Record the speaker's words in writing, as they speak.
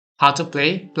How to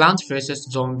play Plants vs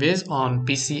Zombies on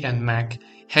PC and Mac.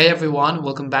 Hey everyone,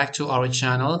 welcome back to our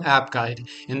channel App Guide.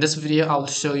 In this video, I will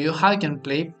show you how you can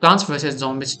play Plants vs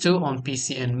Zombies 2 on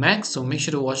PC and Mac, so make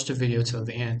sure to watch the video till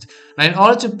the end. Now in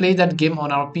order to play that game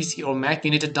on our PC or Mac,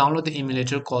 you need to download the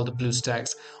emulator called the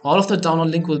Bluestacks. All of the download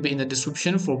link will be in the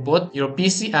description for both your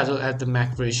PC as well as the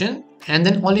Mac version. And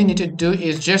then all you need to do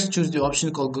is just choose the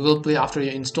option called Google Play after you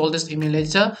install this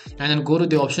emulator, and then go to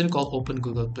the option called Open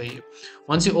Google Play.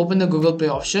 Once you open the Google Play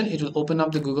option, it will open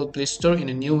up the Google Play Store in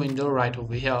a new window right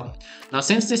over here. Now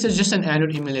since this is just an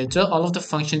Android emulator, all of the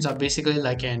functions are basically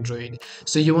like Android.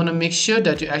 So you want to make sure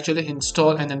that you actually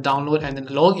install and then download and then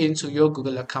log into your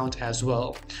Google account as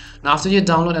well. Now after you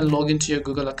download and log into your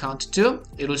Google account too,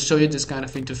 it will show you this kind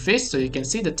of interface, so you can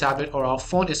see the tablet or our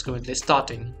phone is currently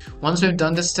starting. Once we've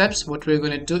done the steps, what we're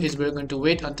going to do is we're going to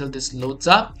wait until this loads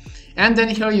up, and then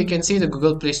here you can see the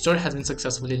Google Play Store has been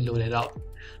successfully loaded up.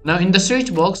 Now in the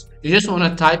search box, you just want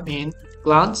to type in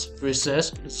Plants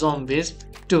vs Zombies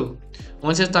 2.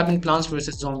 Once you type in Plants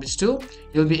vs Zombies 2,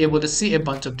 you'll be able to see a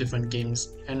bunch of different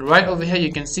games, and right over here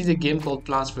you can see the game called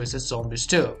Plants vs Zombies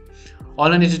 2.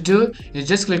 All I need to do is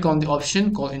just click on the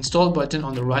option called Install button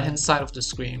on the right hand side of the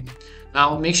screen.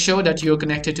 Now make sure that you're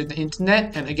connected to the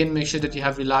internet, and again make sure that you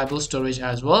have reliable storage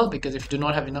as well, because if you do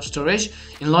not have enough storage,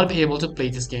 you'll not be able to play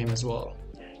this game as well.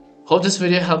 Hope this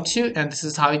video helped you, and this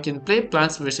is how you can play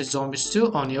Plants vs Zombies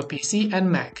 2 on your PC and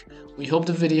Mac. We hope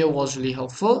the video was really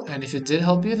helpful, and if it did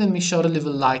help you, then make sure to leave a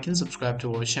like and subscribe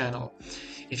to our channel.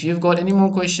 If you've got any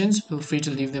more questions, feel free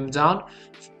to leave them down.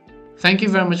 Thank you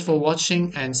very much for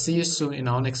watching, and see you soon in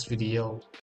our next video.